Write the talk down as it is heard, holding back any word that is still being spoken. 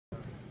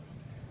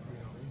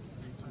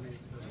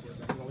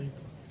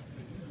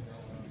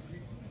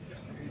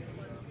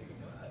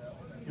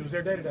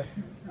was their day today.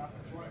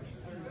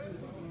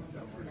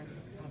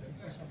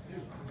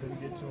 Couldn't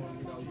get to him.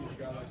 You know, you get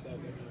a guy like that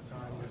maybe at a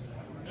time where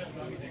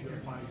you're going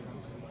to find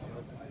somebody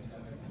open.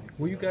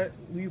 Were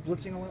you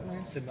blitzing a lot,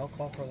 Lance? Did Mel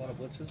call for a lot of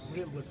blitzes? We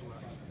didn't blitz a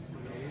lot. You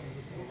know, we didn't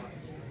blitz a lot.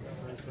 It's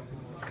very simple.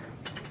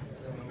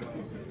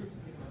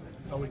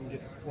 How we can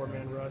get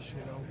four-man rush,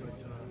 you know,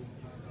 but on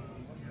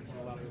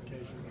a lot of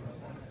occasions.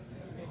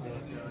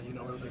 And, you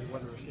know,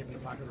 whether escaping the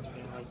pocket or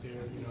staying right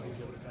there, you know, he's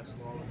able to catch the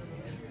ball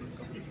in a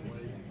couple different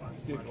ways and find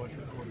some going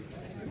through the quarter.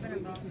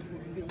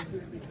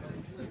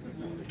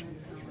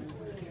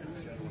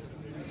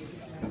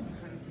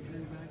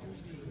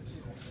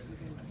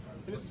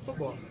 And this is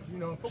football. You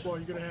know, in football,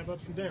 you're going to have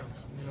ups and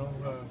downs. You know,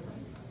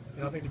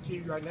 and I think the key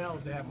right now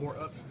is to have more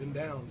ups than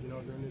downs, you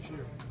know, during this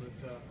year.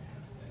 But,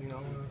 you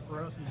know,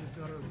 for us, we just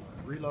got to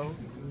reload,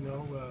 you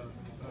know,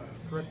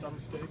 correct our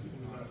mistakes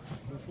and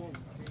move forward.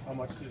 How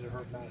much did it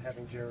hurt not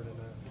having Jared in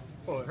there?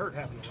 Well, it hurt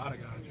having a lot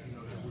of guys, you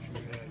know, that wish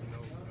we had, you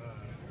know,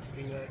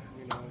 Peanut,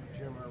 you know,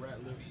 Jeremiah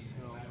Ratliff, you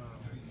know,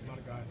 a lot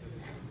of guys that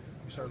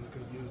we certainly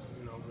could have used,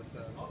 you know, but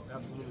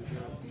absolutely,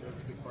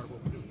 Jared's a big part of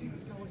what we do. You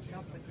can always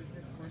help, but does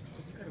this worse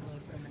because you could have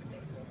really put him in a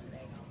big hole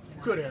today?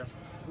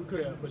 We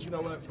could have, but you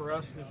know what, for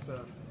us, it's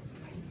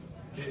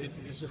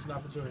just an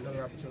opportunity,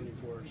 another opportunity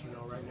for us. You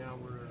know, right now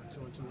we're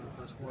 2-2 in the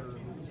first quarter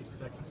and moving to the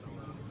second, so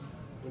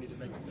we need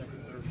to make the second,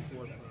 third, and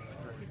fourth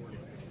very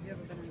important. Have you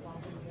ever been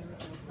involved in a game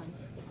with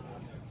punts?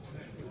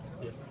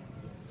 Yes.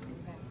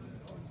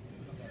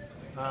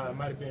 It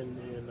might have been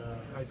in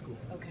high school.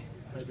 Okay.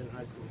 Might have been in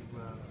high school,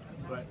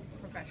 but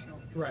professional.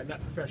 Right, not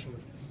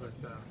professionally, but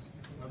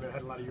I've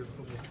had a lot of years of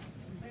football.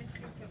 You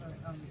guys have a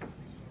couple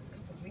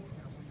of weeks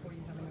now before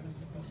you have another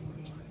division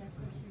game. Is that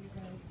good for you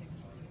guys to it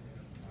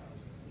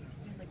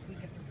seems like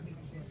week after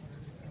week you guys have to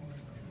just kind of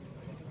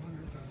take it one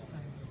week at a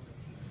time.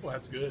 Well,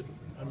 that's good.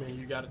 I mean,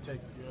 you got to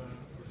take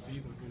the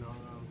season. You know,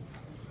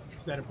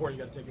 it's that important.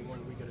 You got to take it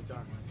 1 week at a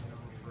time. You know,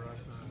 for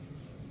us,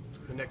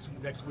 the next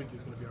week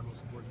is going to be our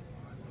most important.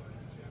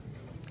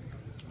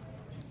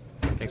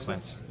 Thanks,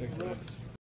 Lance. Thanks, Lance.